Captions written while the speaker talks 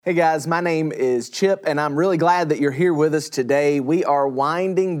Hey guys, my name is Chip, and I'm really glad that you're here with us today. We are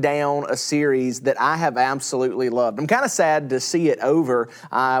winding down a series that I have absolutely loved. I'm kind of sad to see it over.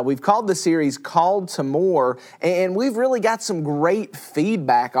 We've called the series Called to More, and we've really got some great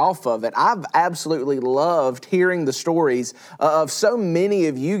feedback off of it. I've absolutely loved hearing the stories of so many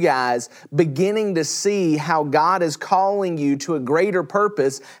of you guys beginning to see how God is calling you to a greater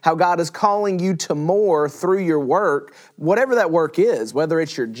purpose, how God is calling you to more through your work, whatever that work is, whether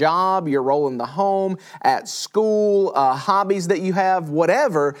it's your job, your role in the home, at school, hobbies that you have,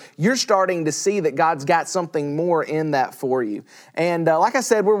 whatever, you're starting to see that God's got something more in that for you. And like I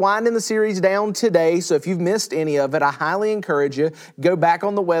said, we're winding the series down today, so if you've missed any of it, I highly encourage you, go back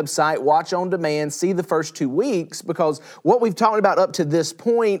on the website, watch on demand, see the first 2 weeks, because what we've talked about up to this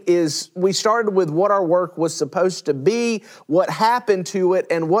point is we started with what our work was supposed to be, what happened to it,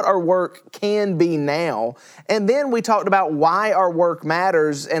 and what our work can be now. And then we talked about why our work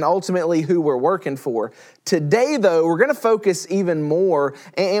matters and ultimately who we're working for. Today, though, we're going to focus even more,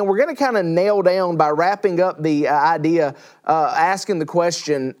 and we're going to kind of nail down by wrapping up the idea, asking the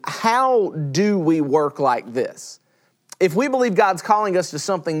question, how do we work like this? If we believe God's calling us to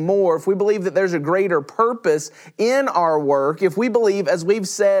something more, if we believe that there's a greater purpose in our work, if we believe, as we've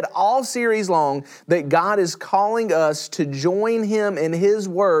said all series long, that God is calling us to join Him in His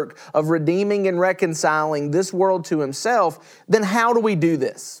work of redeeming and reconciling this world to Himself, then how do we do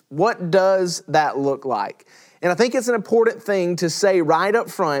this? What does that look like? And I think it's an important thing to say right up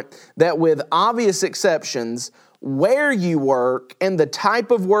front that with obvious exceptions, where you work and the type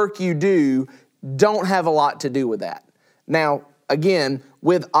of work you do don't have a lot to do with that. Now, again,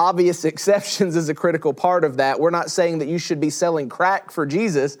 with obvious exceptions is a critical part of that. We're not saying that you should be selling crack for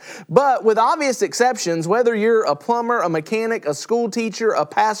Jesus, but with obvious exceptions, whether you're a plumber, a mechanic, a school teacher, a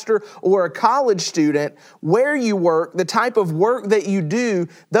pastor, or a college student, where you work, the type of work that you do,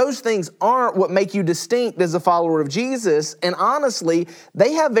 those things aren't what make you distinct as a follower of Jesus. And honestly,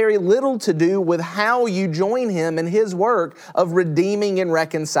 they have very little to do with how you join Him in His work of redeeming and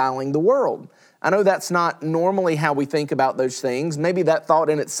reconciling the world. I know that's not normally how we think about those things. Maybe that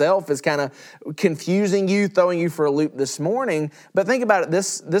thought in itself is kind of confusing you, throwing you for a loop this morning. But think about it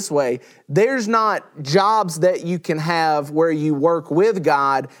this way. There's not jobs that you can have where you work with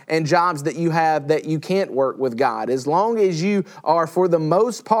God and jobs that you have that you can't work with God. As long as you are, for the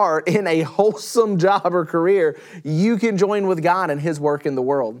most part, in a wholesome job or career, you can join with God and His work in the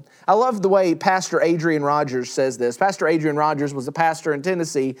world. I love the way Pastor Adrian Rogers says this. Pastor Adrian Rogers was a pastor in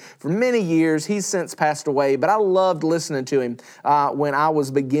Tennessee for many years. He's since passed away, but I loved listening to him when I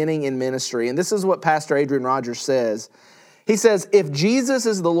was beginning in ministry. And this is what Pastor Adrian Rogers says. He says, if Jesus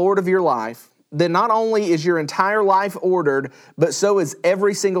is the Lord of your life, then not only is your entire life ordered, but so is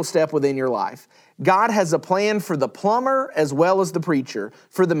every single step within your life. God has a plan for the plumber as well as the preacher,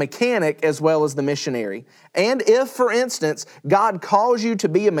 for the mechanic as well as the missionary. And if, for instance, God calls you to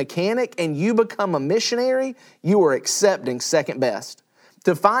be a mechanic and you become a missionary, you are accepting second best.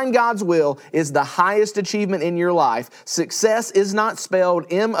 To find God's will is the highest achievement in your life. Success is not spelled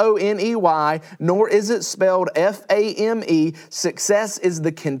M-O-N-E-Y, nor is it spelled F-A-M-E. Success is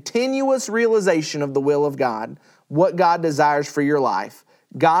the continuous realization of the will of God, what God desires for your life.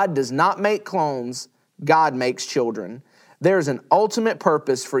 God does not make clones, God makes children. There is an ultimate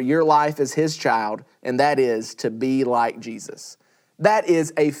purpose for your life as His child, and that is to be like Jesus. That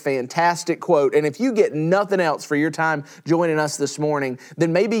is a fantastic quote. And if you get nothing else for your time joining us this morning,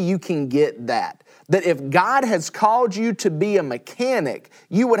 then maybe you can get that. That if God has called you to be a mechanic,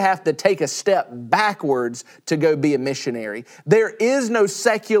 you would have to take a step backwards to go be a missionary. There is no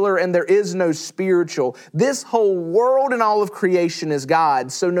secular and there is no spiritual. This whole world and all of creation is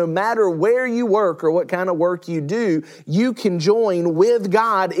God's. So no matter where you work or what kind of work you do, you can join with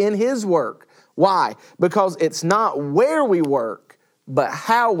God in His work. Why? Because it's not where we work, but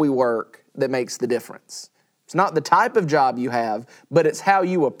how we work that makes the difference. It's not the type of job you have, but it's how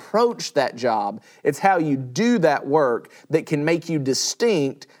you approach that job. It's how you do that work that can make you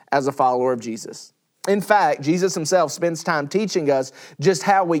distinct as a follower of Jesus. In fact, Jesus Himself spends time teaching us just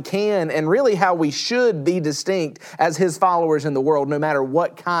how we can and really how we should be distinct as His followers in the world, no matter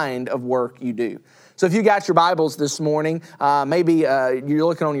what kind of work you do. So if you got your Bibles this morning, maybe you're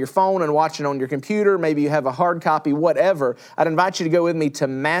looking on your phone and watching on your computer, maybe you have a hard copy, whatever, I'd invite you to go with me to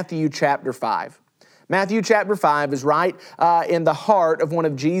Matthew chapter 5. Matthew chapter 5 is right in the heart of one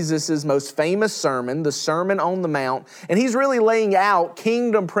of Jesus' most famous sermon, the Sermon on the Mount, and he's really laying out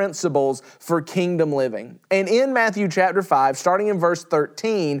kingdom principles for kingdom living. And in Matthew chapter 5, starting in verse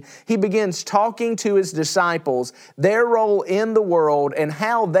 13, he begins talking to his disciples, their role in the world, and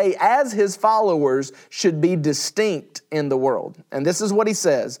how they, as his followers, should be distinct in the world. And this is what he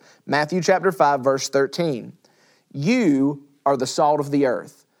says, Matthew chapter 5, verse 13. You are the salt of the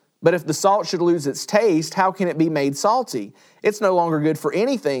earth. But if the salt should lose its taste, how can it be made salty? It's no longer good for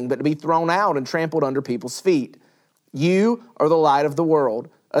anything but to be thrown out and trampled under people's feet. You are the light of the world.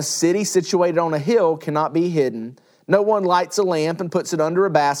 A city situated on a hill cannot be hidden. No one lights a lamp and puts it under a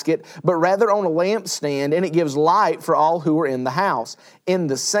basket, but rather on a lampstand, and it gives light for all who are in the house. In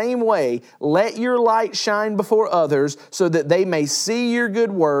the same way, let your light shine before others so that they may see your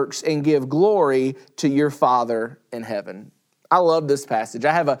good works and give glory to your Father in heaven. I love this passage.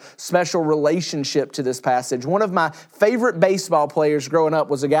 I have a special relationship to this passage. One of my favorite baseball players growing up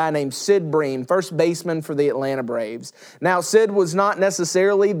was a guy named Sid Bream, first baseman for the Atlanta Braves. Now, Sid was not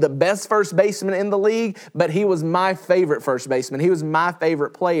necessarily the best first baseman in the league, but he was my favorite first baseman. He was my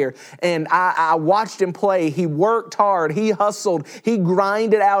favorite player, and I watched him play. He worked hard. He hustled. He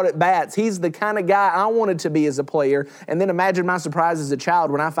grinded out at bats. He's the kind of guy I wanted to be as a player, and then imagine my surprise as a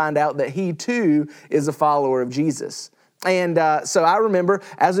child when I find out that he, too, is a follower of Jesus. And so I remember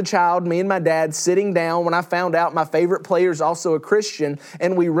as a child, me and my dad sitting down when I found out my favorite player is also a Christian,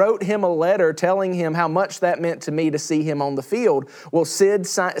 and we wrote him a letter telling him how much that meant to me to see him on the field. Well, Sid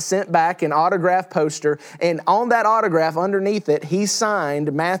sent back an autograph poster, and on that autograph, underneath it, he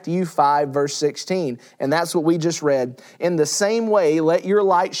signed Matthew 5, verse 16. And that's what we just read. In the same way, let your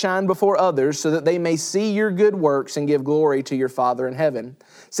light shine before others so that they may see your good works and give glory to your Father in heaven.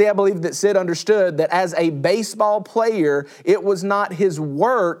 See, I believe that Sid understood that as a baseball player, it was not his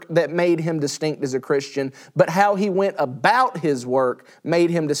work that made him distinct as a Christian, but how he went about his work made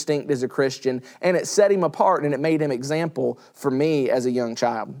him distinct as a Christian, and it set him apart and it made him example for me as a young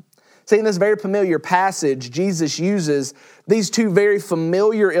child. See, in this very familiar passage, Jesus uses these two very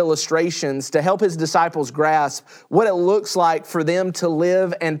familiar illustrations to help his disciples grasp what it looks like for them to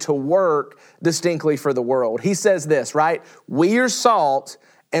live and to work distinctly for the world. He says this, right? We are salt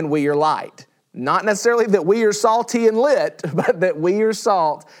and we are light. Not necessarily that we are salty and lit, but that we are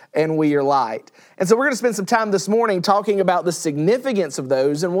salt and we are light. And so we're going to spend some time this morning talking about the significance of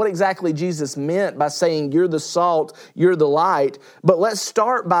those and what exactly Jesus meant by saying you're the salt, you're the light. But let's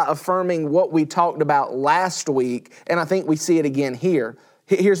start by affirming what we talked about last week, and I think we see it again here.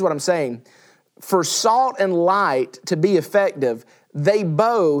 Here's what I'm saying. For salt and light to be effective, they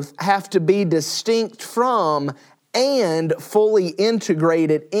both have to be distinct from and fully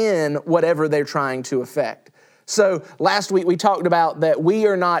integrated in whatever they're trying to affect. So last week we talked about that we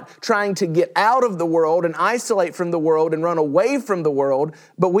are not trying to get out of the world and isolate from the world and run away from the world,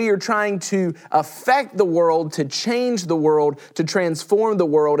 but we are trying to affect the world, to change the world, to transform the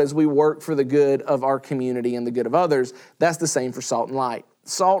world as we work for the good of our community and the good of others. That's the same for salt and light.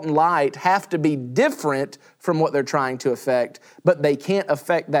 Salt and light have to be different from what they're trying to affect, but they can't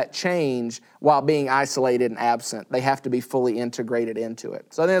affect that change while being isolated and absent. They have to be fully integrated into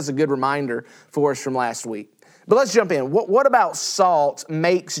it. So I think that's a good reminder for us from last week. But let's jump in. What about salt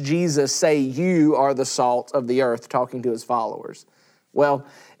makes Jesus say you are the salt of the earth, talking to his followers? Well,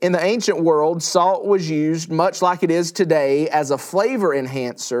 in the ancient world, salt was used much like it is today as a flavor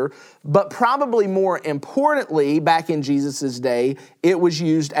enhancer, but probably more importantly, back in Jesus' day, it was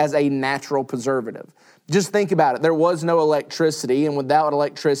used as a natural preservative. Just think about it. There was no electricity, and without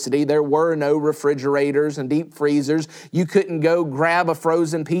electricity, there were no refrigerators and deep freezers. You couldn't go grab a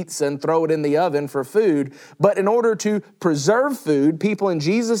frozen pizza and throw it in the oven for food. But in order to preserve food, people in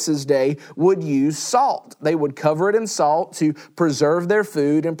Jesus' day would use salt. They would cover it in salt to preserve their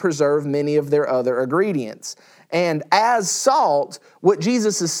food and preserve many of their other ingredients. And as salt, what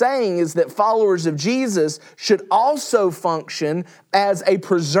Jesus is saying is that followers of Jesus should also function as a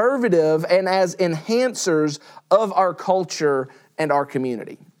preservative and as enhancers of our culture and our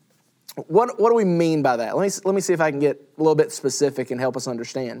community. What do we mean by that? Let me see if I can get a little bit specific and help us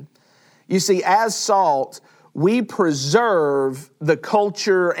understand. You see, as salt, we preserve the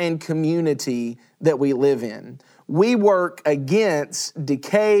culture and community that we live in. We work against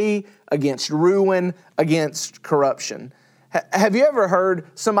decay, against ruin, against corruption. Have you ever heard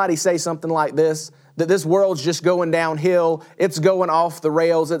somebody say something like this? That this world's just going downhill, it's going off the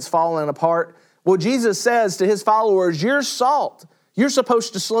rails, it's falling apart? Well, Jesus says to his followers, you're salt. You're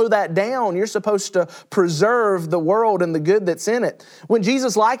supposed to slow that down. You're supposed to preserve the world and the good that's in it. When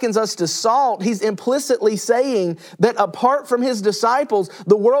Jesus likens us to salt, he's implicitly saying that apart from his disciples,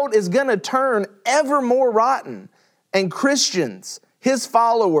 the world is going to turn ever more rotten. And Christians, his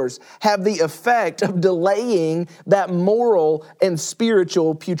followers, have the effect of delaying that moral and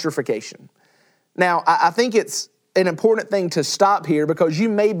spiritual putrefaction. Now, I think it's an important thing to stop here because you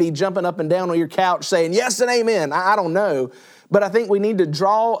may be jumping up and down on your couch saying, yes and amen. I don't know. But I think we need to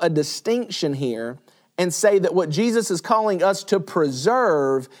draw a distinction here and say that what Jesus is calling us to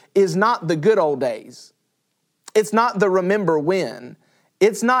preserve is not the good old days. It's not the remember when.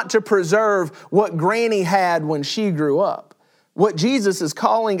 It's not to preserve what Granny had when she grew up. What Jesus is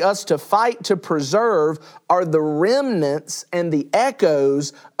calling us to fight to preserve are the remnants and the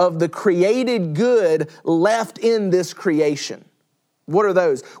echoes of the created good left in this creation. What are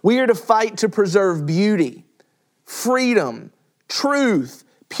those? We are to fight to preserve beauty, freedom, truth,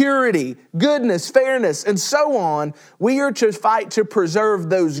 purity, goodness, fairness, and so on. We are to fight to preserve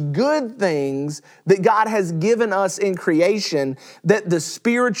those good things that God has given us in creation that the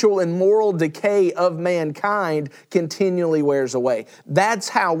spiritual and moral decay of mankind continually wears away. That's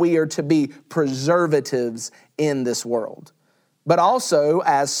how we are to be preservatives in this world. But also,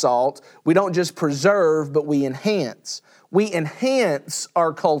 as salt, we don't just preserve, but we enhance. We enhance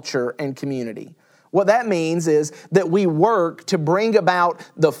our culture and community. What that means is that we work to bring about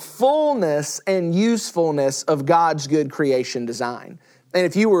the fullness and usefulness of God's good creation design. And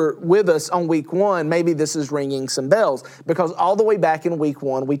if you were with us on week 1, maybe this is ringing some bells, because all the way back in week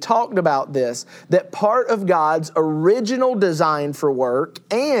 1, we talked about this, that part of God's original design for work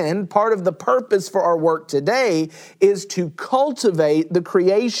and part of the purpose for our work today is to cultivate the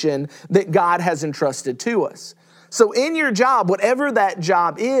creation that God has entrusted to us. So in your job, whatever that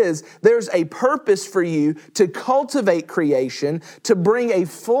job is, there's a purpose for you to cultivate creation, to bring a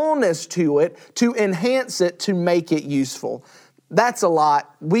fullness to it, to enhance it, to make it useful. That's a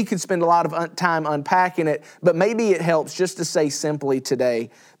lot. We could spend a lot of time unpacking it, but maybe it helps just to say simply today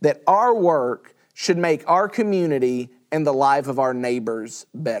that our work should make our community and the life of our neighbors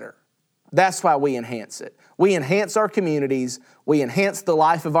better. That's why we enhance it. We enhance our communities. We enhance the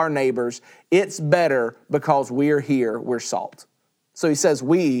life of our neighbors. It's better because we're here, we're salt. So he says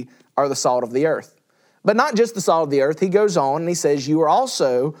we are the salt of the earth. But not just the salt of the earth. He goes on and he says you are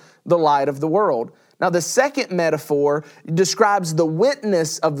also the light of the world. Now the second metaphor describes the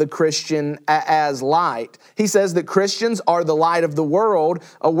witness of the Christian as light. He says that Christians are the light of the world,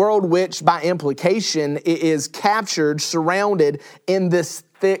 a world which by implication is captured, surrounded in this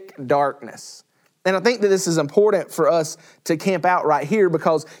thick darkness. And I think that this is important for us to camp out right here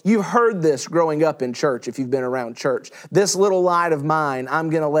because you've heard this growing up in church if you've been around church. This little light of mine,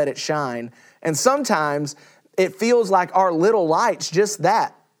 I'm going to let it shine. And sometimes it feels like our little light's just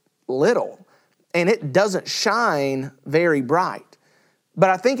that little, and it doesn't shine very bright.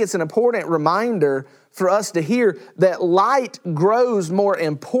 But I think it's an important reminder for us to hear that light grows more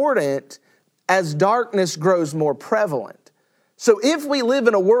important as darkness grows more prevalent. So if we live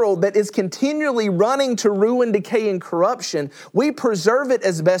in a world that is continually running to ruin, decay, and corruption, we preserve it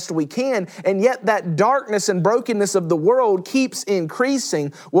as best we can, and yet that darkness and brokenness of the world keeps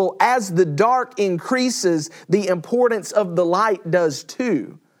increasing. Well, as the dark increases, the importance of the light does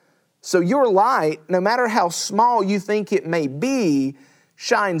too. So your light, no matter how small you think it may be,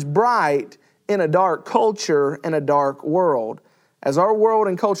 shines bright in a dark culture and a dark world. As our world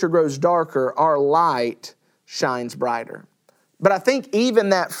and culture grows darker, our light shines brighter. But I think even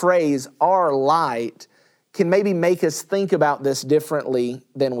that phrase, our light, can maybe make us think about this differently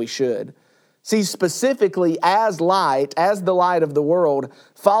than we should. See, specifically as light, as the light of the world,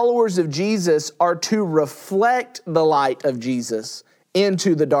 followers of Jesus are to reflect the light of Jesus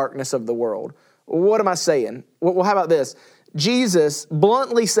into the darkness of the world. What am I saying? Well, how about this? Jesus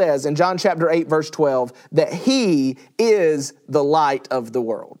bluntly says in John chapter 8, verse 12, that he is the light of the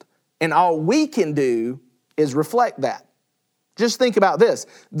world. And all we can do is reflect that. Just think about this.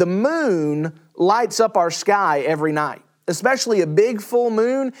 The moon lights up our sky every night, especially a big full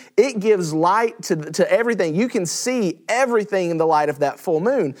moon. It gives light to everything. You can see everything in the light of that full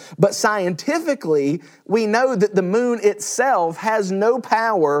moon. But scientifically, we know that the moon itself has no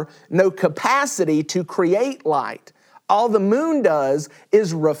power, no capacity to create light. All the moon does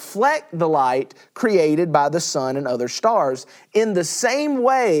is reflect the light created by the sun and other stars. In the same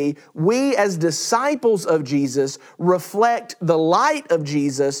way, we as disciples of Jesus reflect the light of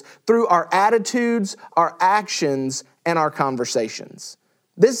Jesus through our attitudes, our actions, and our conversations.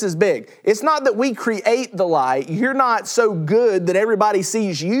 This is big. It's not that we create the light. You're not so good that everybody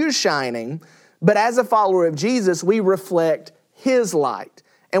sees you shining. But as a follower of Jesus, we reflect His light.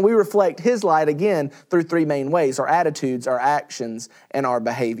 And we reflect His light again through three main ways: our attitudes, our actions, and our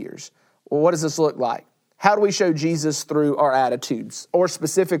behaviors. Well, what does this look like? How do we show Jesus through our attitudes? Or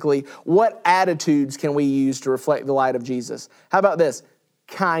specifically, what attitudes can we use to reflect the light of Jesus? How about this?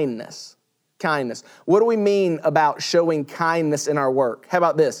 Kindness. Kindness. What do we mean about showing kindness in our work? How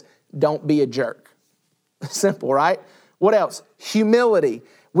about this? Don't be a jerk. Simple, right? What else? Humility.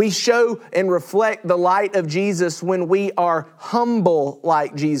 We show and reflect the light of Jesus when we are humble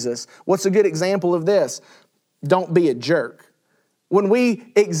like Jesus. What's a good example of this? Don't be a jerk. When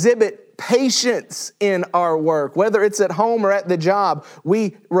we exhibit patience in our work, whether it's at home or at the job,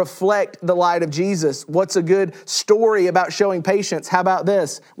 we reflect the light of Jesus. What's a good story about showing patience? How about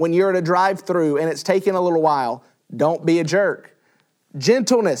this? When you're at a drive-thru and it's taking a little while, don't be a jerk.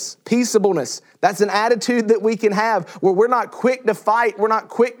 Gentleness, peaceableness, that's an attitude that we can have where we're not quick to fight, we're not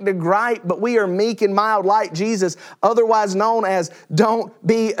quick to gripe, but we are meek and mild like Jesus, otherwise known as don't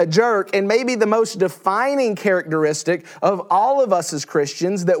be a jerk. And maybe the most defining characteristic of all of us as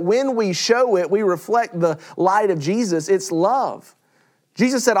Christians, that when we show it, we reflect the light of Jesus, it's love.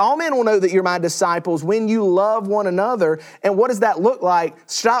 Jesus said, all men will know that you're my disciples when you love one another. And what does that look like?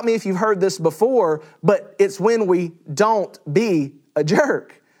 Stop me if you've heard this before, but it's when we don't be a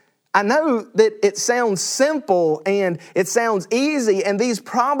jerk. I know that it sounds simple and it sounds easy, and these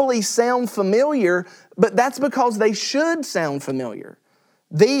probably sound familiar, but that's because they should sound familiar.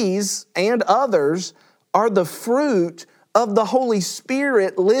 These and others are the fruit of the Holy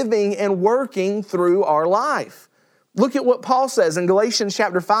Spirit living and working through our life. Look at what Paul says in Galatians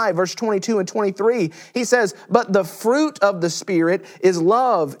chapter 5, verse 22 and 23. He says, but the fruit of the Spirit is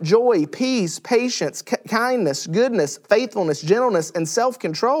love, joy, peace, patience, kindness, goodness, faithfulness, gentleness, and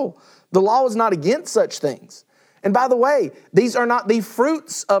self-control. The law is not against such things. And by the way, these are not the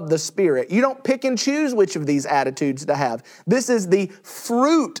fruits of the Spirit. You don't pick and choose which of these attitudes to have. This is the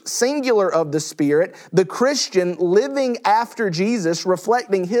fruit, singular, of the Spirit. The Christian living after Jesus,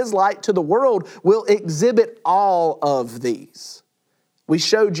 reflecting His light to the world, will exhibit all of these. We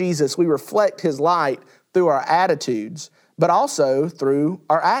show Jesus, we reflect His light through our attitudes, but also through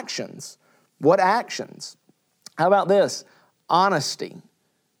our actions. What actions? How about this? Honesty.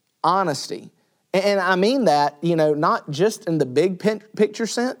 Honesty. And I mean that, not just in the big picture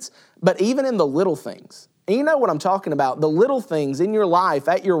sense, but even in the little things. And you know what I'm talking about, the little things in your life,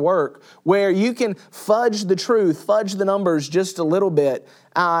 at your work, where you can fudge the truth, fudge the numbers just a little bit,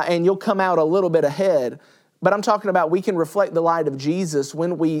 and you'll come out a little bit ahead. But I'm talking about we can reflect the light of Jesus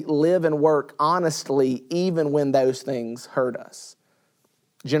when we live and work honestly, even when those things hurt us.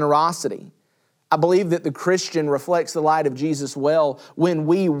 Generosity. I believe that the Christian reflects the light of Jesus well when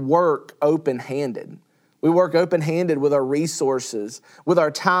we work open-handed. We work open-handed with our resources, with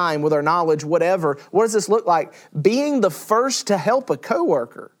our time, with our knowledge, whatever. What does this look like? Being the first to help a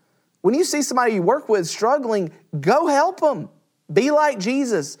coworker. When you see somebody you work with struggling, go help them. Be like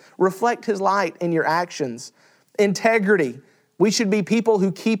Jesus. Reflect His light in your actions. Integrity. We should be people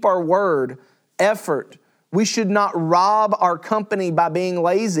who keep our word. Effort. We should not rob our company by being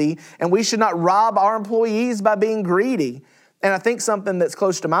lazy, and we should not rob our employees by being greedy. And I think something that's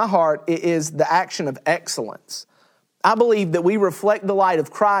close to my heart is the action of excellence. I believe that we reflect the light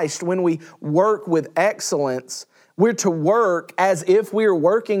of Christ when we work with excellence. We're to work as if we're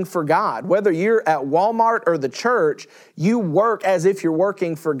working for God. Whether you're at Walmart or the church, you work as if you're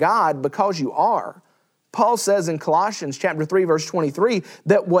working for God because you are. Paul says in Colossians chapter 3, verse 23,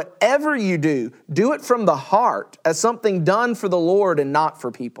 that whatever you do, do it from the heart as something done for the Lord and not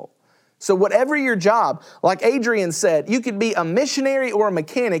for people. So whatever your job, like Adrian said, you could be a missionary or a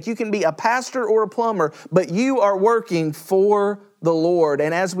mechanic, you can be a pastor or a plumber, but you are working for the Lord.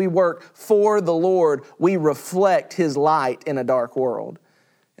 And as we work for the Lord, we reflect His light in a dark world.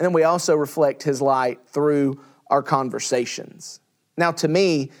 And then we also reflect His light through our conversations. Now, to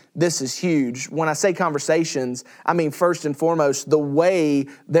me, this is huge. When I say conversations, I mean first and foremost, the way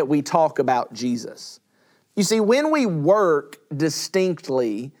that we talk about Jesus. You see, when we work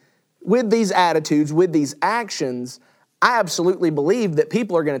distinctly with these attitudes, with these actions, I absolutely believe that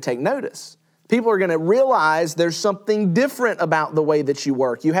people are going to take notice. People are going to realize there's something different about the way that you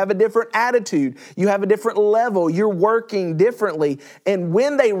work. You have a different attitude. You have a different level. You're working differently. And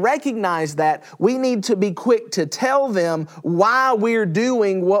when they recognize that, we need to be quick to tell them why we're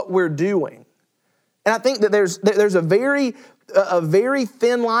doing what we're doing. And I think that there's a very a very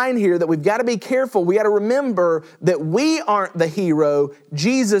thin line here that we've got to be careful. We got to remember that we aren't the hero,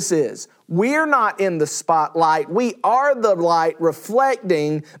 Jesus is. We're not in the spotlight. We are the light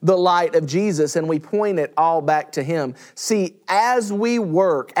reflecting the light of Jesus, and we point it all back to Him. See, as we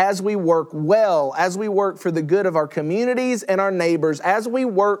work well, as we work for the good of our communities and our neighbors, as we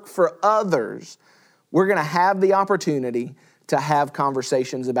work for others, we're going to have the opportunity to have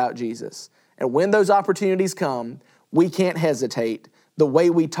conversations about Jesus. And when those opportunities come, we can't hesitate. The way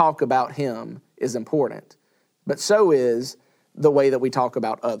we talk about Him is important, but so is the way that we talk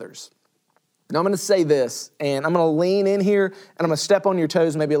about others. Now I'm going to say this, and I'm going to lean in here, and I'm going to step on your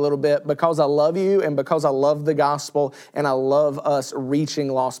toes maybe a little bit because I love you and because I love the gospel and I love us reaching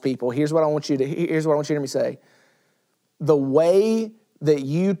lost people. Here's what I want you to hear me say. The way that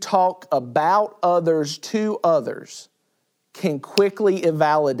you talk about others to others can quickly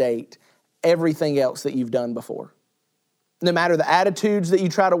invalidate everything else that you've done before. No matter the attitudes that you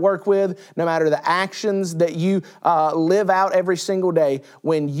try to work with, no matter the actions that you live out every single day,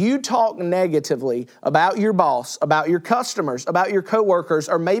 when you talk negatively about your boss, about your customers, about your coworkers,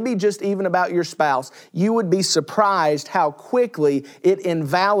 or maybe just even about your spouse, you would be surprised how quickly it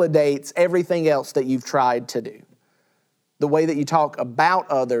invalidates everything else that you've tried to do. The way that you talk about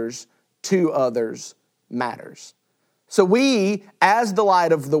others to others matters. So we, as the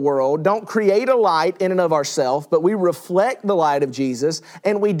light of the world, don't create a light in and of ourselves, but we reflect the light of Jesus,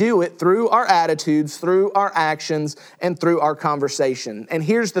 and we do it through our attitudes, through our actions, and through our conversation. And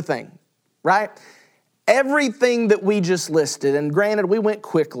here's the thing, right? Everything that we just listed, and granted, we went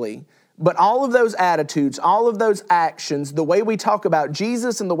quickly, but all of those attitudes, all of those actions, the way we talk about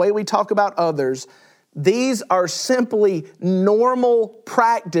Jesus and the way we talk about others, these are simply normal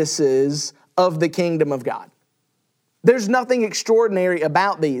practices of the kingdom of God. There's nothing extraordinary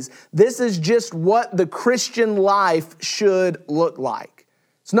about these. This is just what the Christian life should look like.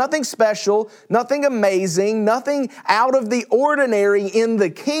 It's nothing special, nothing amazing, nothing out of the ordinary in the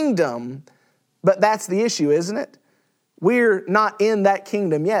kingdom, but that's the issue, isn't it? We're not in that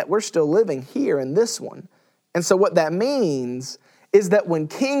kingdom yet. We're still living here in this one. And so what that means is that when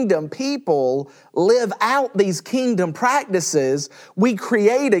kingdom people live out these kingdom practices, we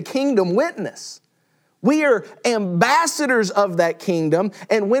create a kingdom witness. We are ambassadors of that kingdom,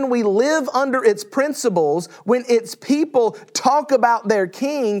 and when we live under its principles, when its people talk about their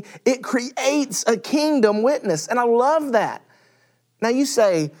king, it creates a kingdom witness, and I love that. Now you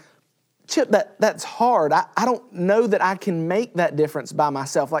say, Chip, that's hard. I don't know that I can make that difference by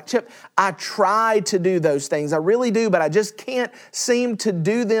myself. Like, Chip, I try to do those things. I really do, but I just can't seem to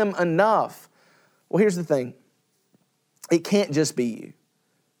do them enough. Well, here's the thing. It can't just be you.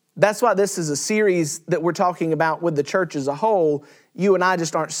 That's why this is a series that we're talking about with the church as a whole. You and I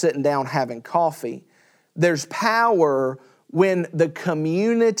just aren't sitting down having coffee. There's power when the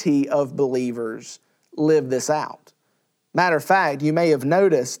community of believers live this out. Matter of fact, you may have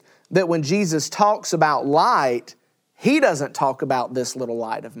noticed that when Jesus talks about light, He doesn't talk about this little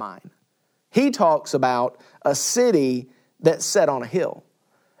light of mine. He talks about a city that's set on a hill.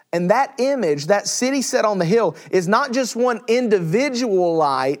 And that image, that city set on the hill, is not just one individual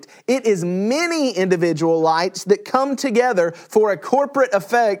light. It is many individual lights that come together for a corporate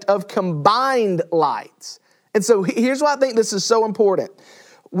effect of combined lights. And so here's why I think this is so important.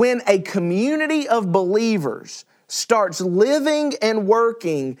 When a community of believers starts living and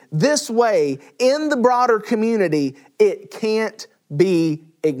working this way in the broader community, it can't be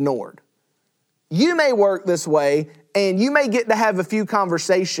ignored. You may work this way, and you may get to have a few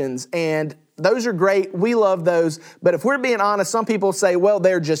conversations, and those are great. We love those. But if we're being honest, some people say, well,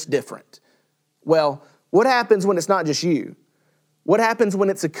 they're just different. Well, what happens when it's not just you? What happens when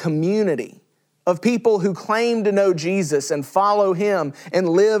it's a community of people who claim to know Jesus and follow Him and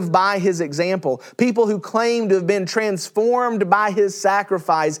live by His example? People who claim to have been transformed by His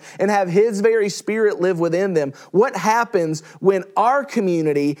sacrifice and have His very Spirit live within them. What happens when our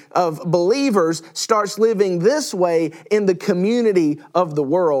community of believers starts living this way in the community of the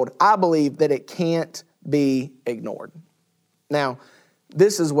world? I believe that it can't be ignored. Now,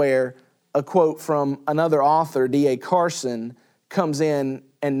 this is where a quote from another author, D.A. Carson, comes in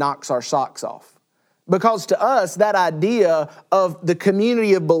and knocks our socks off. Because to us, that idea of the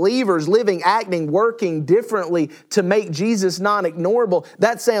community of believers living, acting, working differently to make Jesus non-ignorable,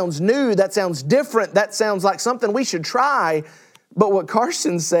 that sounds new, that sounds different, that sounds like something we should try. But what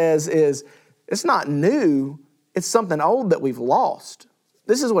Carson says is, it's not new, it's something old that we've lost.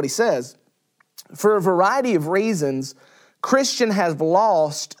 This is what he says. For a variety of reasons, Christians have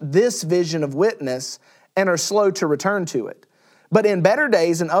lost this vision of witness and are slow to return to it. But in better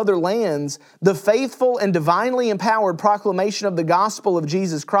days in other lands, the faithful and divinely empowered proclamation of the gospel of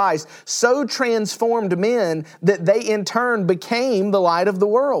Jesus Christ so transformed men that they in turn became the light of the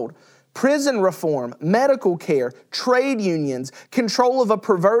world. Prison reform, medical care, trade unions, control of a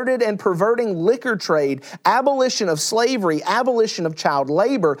perverted and perverting liquor trade, abolition of slavery, abolition of child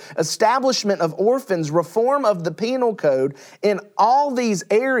labor, establishment of orphans, reform of the penal code. In all these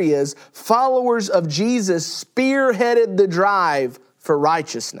areas, followers of Jesus spearheaded the drive for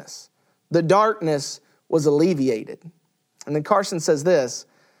righteousness. The darkness was alleviated. And then Carson says this,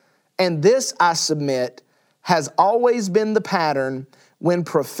 and this, I submit, has always been the pattern when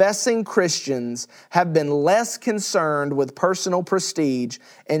professing Christians have been less concerned with personal prestige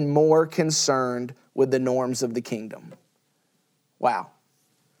and more concerned with the norms of the kingdom. Wow.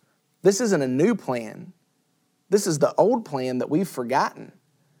 This isn't a new plan. This is the old plan that we've forgotten.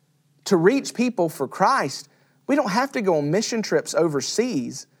 To reach people for Christ, we don't have to go on mission trips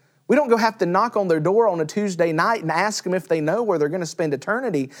overseas. We don't have to knock on their door on a Tuesday night and ask them if they know where they're going to spend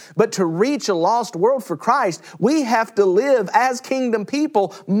eternity. But to reach a lost world for Christ, we have to live as kingdom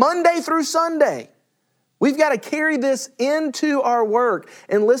people Monday through Sunday. We've got to carry this into our work.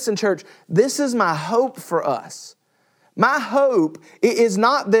 And listen, church, this is my hope for us. My hope is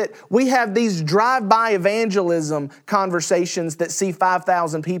not that we have these drive-by evangelism conversations that see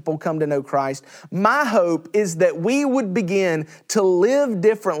 5,000 people come to know Christ. My hope is that we would begin to live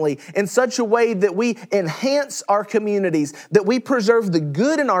differently in such a way that we enhance our communities, that we preserve the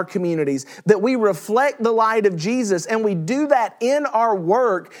good in our communities, that we reflect the light of Jesus, and we do that in our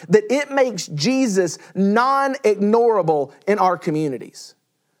work, that it makes Jesus non-ignorable in our communities.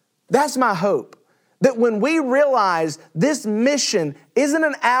 That's my hope. That when we realize this mission isn't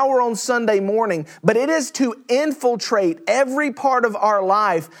an hour on Sunday morning, but it is to infiltrate every part of our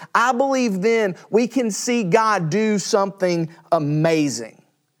life, I believe then we can see God do something amazing.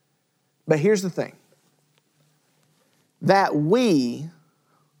 But here's the thing. That we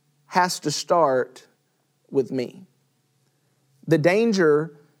has to start with me. The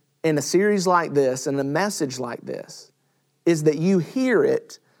danger in a series like this and a message like this is that you hear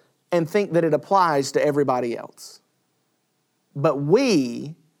it and think that it applies to everybody else. But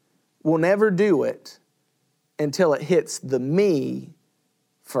we will never do it until it hits the me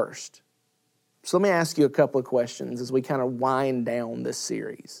first. So let me ask you a couple of questions as we kind of wind down this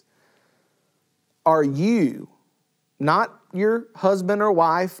series. Are you, not your husband or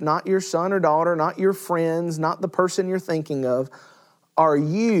wife, not your son or daughter, not your friends, not the person you're thinking of, are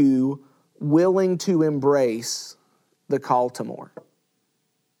you willing to embrace the call to more?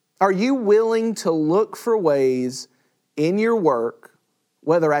 Are you willing to look for ways in your work,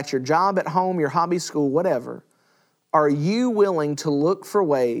 whether at your job, at home, your hobby, school, whatever, are you willing to look for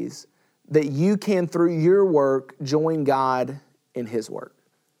ways that you can, through your work, join God in His work?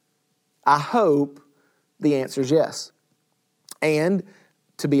 I hope the answer is yes. And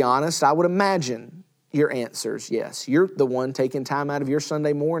to be honest, I would imagine your answer is yes. You're the one taking time out of your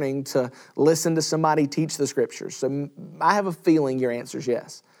Sunday morning to listen to somebody teach the Scriptures. So I have a feeling your answer is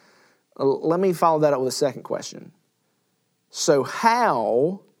yes. Let me follow that up with a second question. So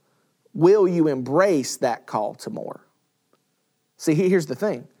how will you embrace that call to more? See, here's the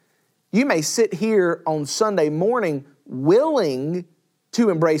thing. You may sit here on Sunday morning willing to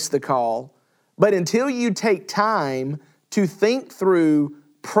embrace the call, but until you take time to think through,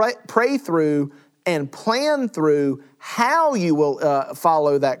 pray through, and plan through how you will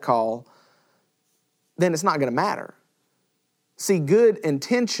follow that call, then it's not going to matter. See, good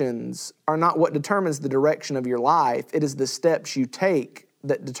intentions are not what determines the direction of your life. It is the steps you take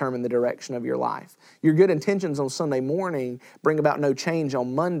that determine the direction of your life. Your good intentions on Sunday morning bring about no change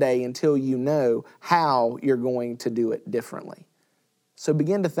on Monday until you know how you're going to do it differently. So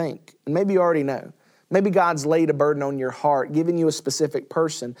begin to think, and maybe you already know. Maybe God's laid a burden on your heart, giving you a specific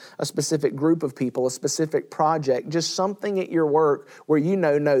person, a specific group of people, a specific project, just something at your work where you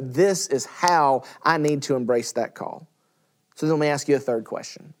know, this is how I need to embrace that call. So then let me ask you a third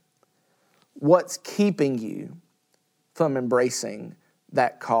question. What's keeping you from embracing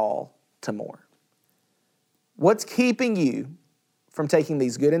that call to more? What's keeping you from taking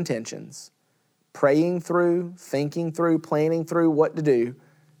these good intentions, praying through, thinking through, planning through what to do,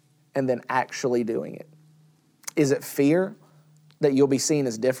 and then actually doing it? Is it fear that you'll be seen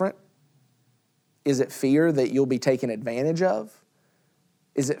as different? Is it fear that you'll be taken advantage of?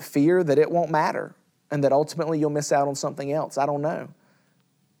 Is it fear that it won't matter and that ultimately you'll miss out on something else? I don't know.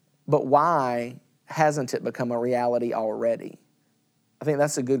 But why hasn't it become a reality already? I think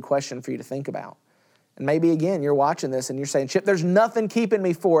that's a good question for you to think about. And maybe again, you're watching this and you're saying, Chip, there's nothing keeping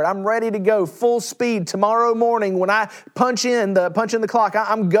me for it. I'm ready to go full speed tomorrow morning when I punch in the clock.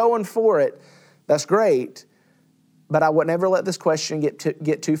 I'm going for it. That's great. But I would never let this question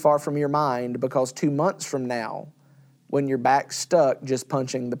get too far from your mind, because 2 months from now, when you're back stuck just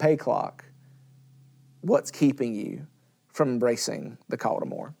punching the pay clock, what's keeping you from embracing the call to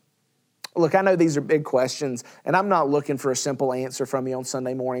more? Look, I know these are big questions, and I'm not looking for a simple answer from you on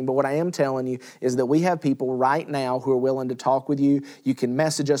Sunday morning, but what I am telling you is that we have people right now who are willing to talk with you. You can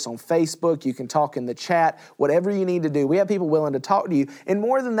message us on Facebook. You can talk in the chat, whatever you need to do. We have people willing to talk to you. And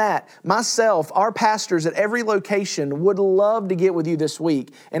more than that, myself, our pastors at every location would love to get with you this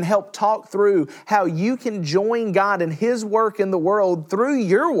week and help talk through how you can join God in His work in the world through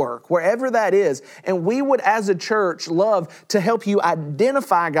your work, wherever that is. And we would, as a church, love to help you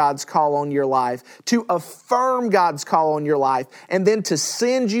identify God's call on your life, to affirm God's call on your life, and then to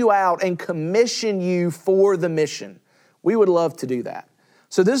send you out and commission you for the mission. We would love to do that.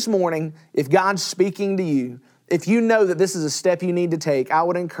 So this morning, if God's speaking to you, if you know that this is a step you need to take, I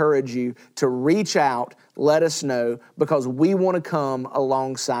would encourage you to reach out, let us know, because we want to come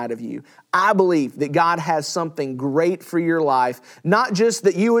alongside of you. I believe that God has something great for your life, not just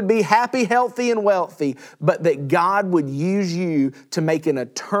that you would be happy, healthy, and wealthy, but that God would use you to make an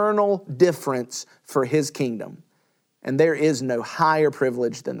eternal difference for His kingdom. And there is no higher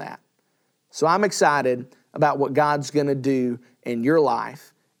privilege than that. So I'm excited about what God's going to do in your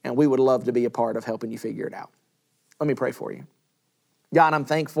life, and we would love to be a part of helping you figure it out. Let me pray for you. God, I'm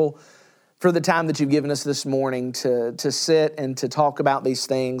thankful for the time that you've given us this morning to sit and to talk about these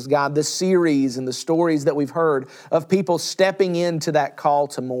things. God, this series and the stories that we've heard of people stepping into that call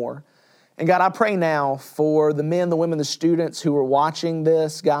to more. And God, I pray now for the men, the women, the students who are watching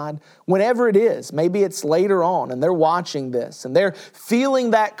this, God, whenever it is, maybe it's later on and they're watching this and they're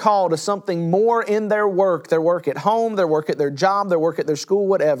feeling that call to something more in their work at home, their work at their job, their work at their school,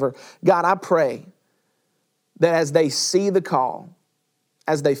 whatever. God, I pray that as they see the call,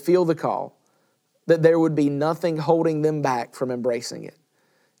 as they feel the call, that there would be nothing holding them back from embracing it.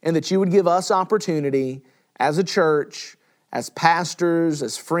 And that you would give us opportunity as a church, as pastors,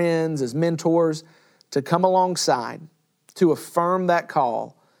 as friends, as mentors, to come alongside, to affirm that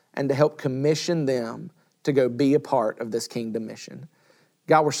call, and to help commission them to go be a part of this kingdom mission.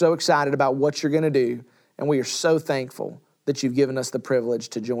 God, we're so excited about what you're going to do, and we are so thankful that you've given us the privilege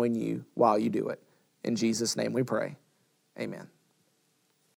to join you while you do it. In Jesus' name we pray. Amen.